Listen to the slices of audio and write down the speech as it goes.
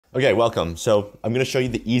Okay, welcome. So I'm going to show you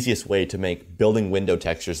the easiest way to make building window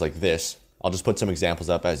textures like this. I'll just put some examples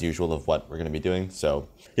up as usual of what we're going to be doing. So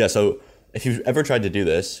if you've ever tried to do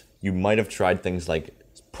this, you might have tried things like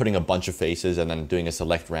putting a bunch of faces and then doing a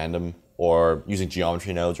select random, or using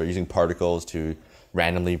geometry nodes or using particles to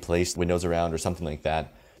randomly place windows around or something like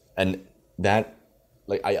that. And that,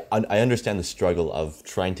 like, I understand the struggle of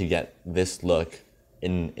trying to get this look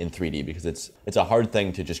in 3D because it's a hard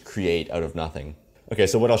thing to just create out of nothing. Okay,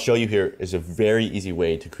 so what I'll show you here is a very easy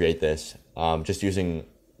way to create this, just using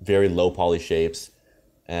very low poly shapes.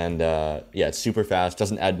 And yeah, it's super fast,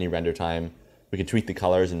 doesn't add any render time. We can tweak the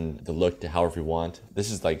colors and the look to however we want. This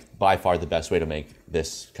is like by far the best way to make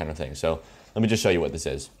this kind of thing. So let me just show you what this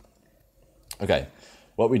is. Okay,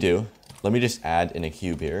 what we do, let me just add in a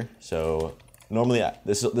cube here. So normally,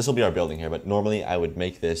 this will be our building here, but normally I would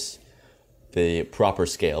make this the proper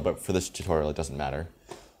scale, but for this tutorial it doesn't matter.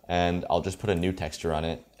 And I'll just put a new texture on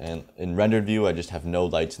it. And in rendered view, I just have no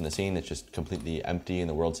lights in the scene. It's just completely empty in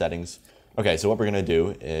the world settings. Okay, so what we're gonna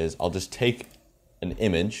do is I'll just take an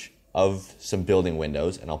image of some building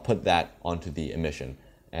windows and I'll put that onto the emission.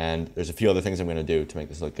 And there's a few other things I'm gonna do to make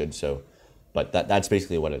this look good. But that's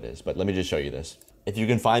basically what it is. But let me just show you this. If you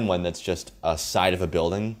can find one that's just a side of a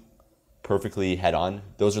building, perfectly head on,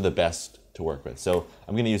 those are the best to work with. So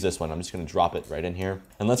I'm gonna use this one. I'm just gonna drop it right in here.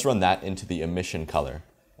 And let's run that into the emission color.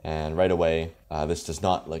 And right away, this does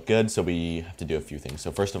not look good, so we have to do a few things.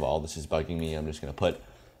 So first of all, this is bugging me. I'm just gonna put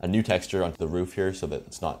a new texture onto the roof here so that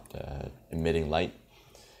it's not emitting light.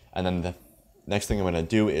 And then the next thing I'm gonna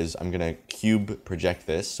do is I'm gonna cube project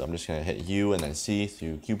this. So I'm just gonna hit U and then C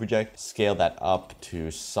to cube project, scale that up to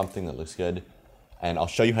something that looks good. And I'll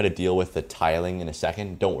show you how to deal with the tiling in a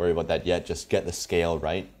second. Don't worry about that yet, just get the scale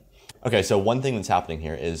right. Okay, so one thing that's happening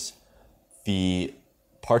here is the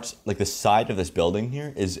parts, like the side of this building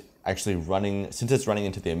here is actually running, since it's running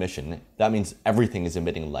into the emission, that means everything is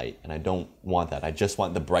emitting light, and I don't want that. I just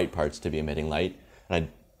want the bright parts to be emitting light, and I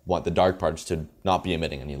want the dark parts to not be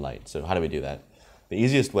emitting any light. So how do we do that? The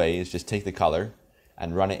easiest way is just take the color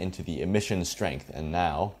and run it into the emission strength, and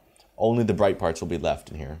now only the bright parts will be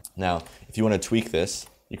left in here. Now, if you want to tweak this,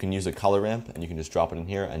 you can use a color ramp, and you can just drop it in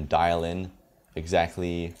here and dial in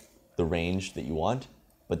exactly the range that you want.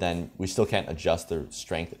 But then we still can't adjust the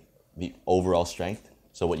strength, the overall strength.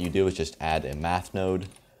 So what you do is just add a math node,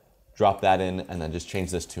 drop that in, and then just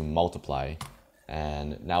change this to multiply.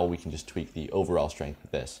 And now we can just tweak the overall strength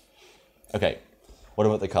with this. Okay, what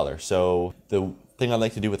about the color? So the thing I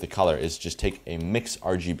like to do with the color is just take a mix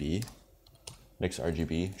RGB,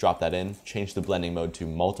 drop that in, change the blending mode to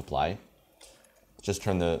multiply, just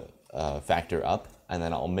turn the factor up, and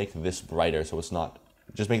then I'll make this brighter so it's not,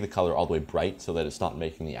 just make the color all the way bright so that it's not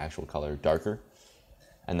making the actual color darker.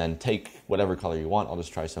 And then take whatever color you want. I'll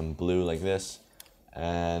just try some blue like this.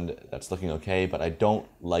 And that's looking okay, but I don't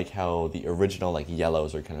like how the original like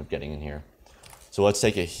yellows are kind of getting in here. So let's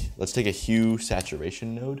take a hue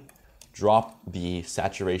saturation node, drop the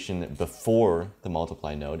saturation before the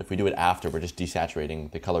multiply node. If we do it after, we're just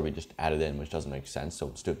desaturating the color we just added in, which doesn't make sense. So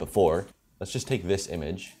let's do it before. Let's just take this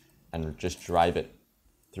image and just drive it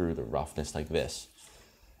through the roughness like this.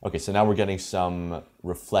 Okay, so now we're getting some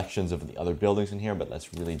reflections of the other buildings in here, but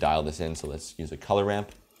let's really dial this in. So let's use a color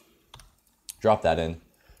ramp, drop that in,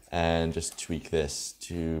 and just tweak this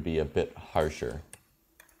to be a bit harsher.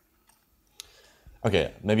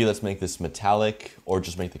 Okay, maybe let's make this metallic or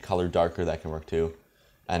just make the color darker, that can work too.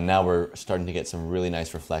 And now we're starting to get some really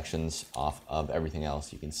nice reflections off of everything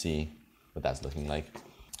else. You can see what that's looking like.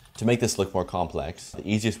 To make this look more complex, the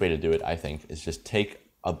easiest way to do it, I think, is just take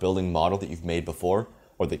a building model that you've made before,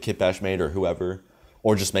 or that Kitbash made, or whoever,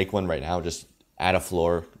 or just make one right now. Just add a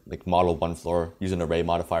floor, like model one floor, use an array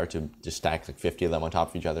modifier to just stack like 50 of them on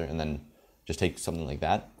top of each other, and then just take something like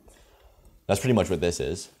that. That's pretty much what this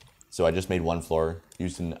is. So I just made one floor,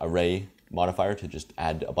 used an array modifier to just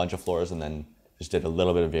add a bunch of floors, and then just did a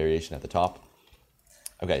little bit of variation at the top.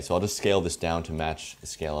 Okay, so I'll just scale this down to match the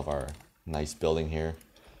scale of our nice building here.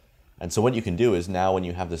 And so what you can do is now when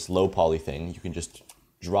you have this low poly thing, you can just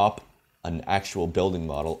drop an actual building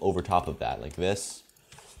model over top of that like this,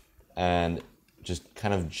 and just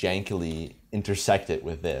kind of jankily intersect it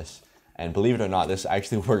with this. And believe it or not, this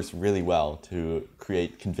actually works really well to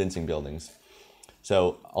create convincing buildings.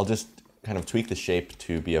 So I'll just kind of tweak the shape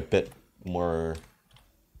to be a bit more,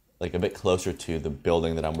 like a bit closer to the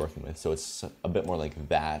building that I'm working with. So it's a bit more like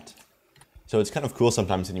that. So it's kind of cool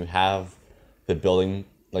sometimes when you have the building,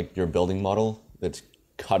 like your building model that's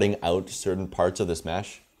cutting out certain parts of this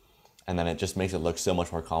mesh, and then it just makes it look so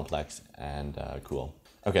much more complex and cool.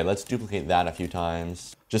 Okay, let's duplicate that a few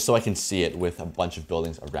times, just so I can see it with a bunch of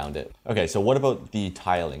buildings around it. Okay, so what about the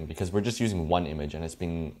tiling? Because we're just using one image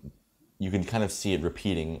and you can kind of see it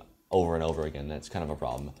repeating over and over again. That's kind of a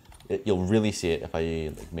problem. You'll really see it if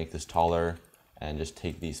I make this taller and just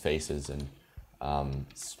take these faces and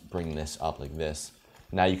bring this up like this.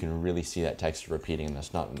 Now you can really see that texture repeating, and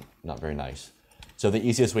that's not very nice. So the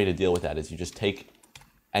easiest way to deal with that is you just take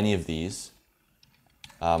any of these,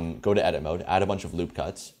 go to edit mode, add a bunch of loop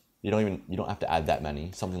cuts. You don't have to add that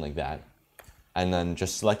many, something like that. And then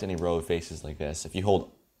just select any row of faces like this. If you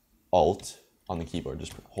hold Alt on the keyboard,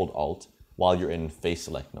 just hold Alt while you're in face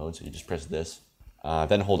select mode. So you just press this,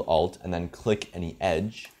 then hold Alt and then click any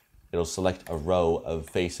edge. It'll select a row of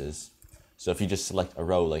faces. So if you just select a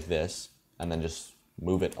row like this and then just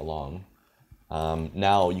move it along,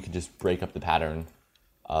 now you can just break up the pattern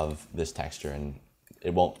of this texture, and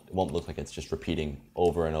it won't look like it's just repeating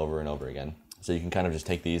over and over and over again. So you can kind of just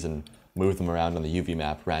take these and move them around on the UV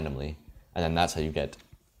map randomly, and then that's how you get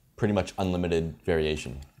pretty much unlimited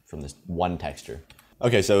variation from this one texture.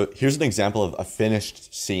 Okay, so here's an example of a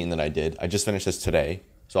finished scene that I did. I just finished this today.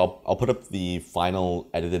 So I'll put up the final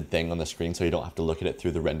edited thing on the screen so you don't have to look at it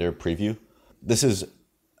through the render preview. This is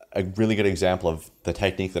a really good example of the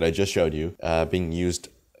technique that I just showed you being used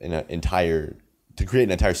in to create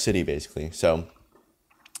an entire city, basically. So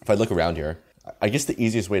if I look around here, I guess the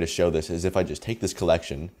easiest way to show this is if I just take this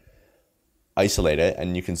collection, isolate it,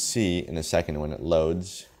 and you can see in a second when it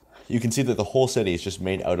loads, you can see that the whole city is just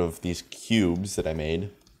made out of these cubes that I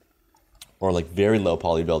made, or like very low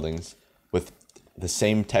poly buildings with the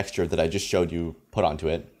same texture that I just showed you put onto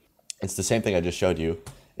it. It's the same thing I just showed you.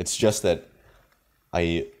 It's just that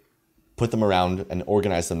I put them around and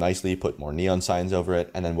organized them nicely, put more neon signs over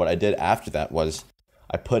it. And then what I did after that was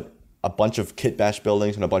I put a bunch of kitbash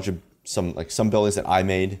buildings and a bunch of some buildings that I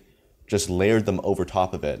made, just layered them over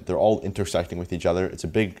top of it. They're all intersecting with each other. It's a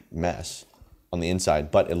big mess on the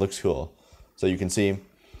inside, but it looks cool. So you can see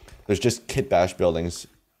there's just kitbash buildings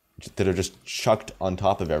that are just chucked on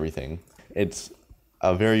top of everything. It's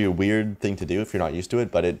a very weird thing to do if you're not used to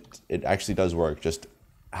it, but it actually does work, just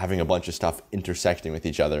having a bunch of stuff intersecting with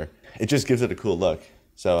each other. It just gives it a cool look.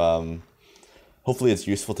 So hopefully it's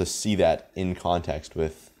useful to see that in context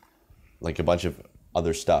with like a bunch of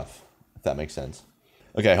other stuff, if that makes sense.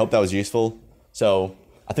 Okay, I hope that was useful. So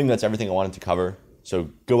I think that's everything I wanted to cover. So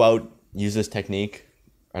go out, use this technique.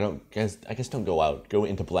 I guess don't go out. Go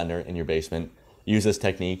into Blender in your basement. Use this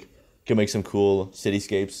technique. Go make some cool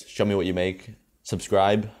cityscapes. Show me what you make.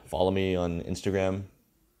 Subscribe. Follow me on Instagram.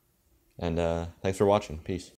 And thanks for watching. Peace.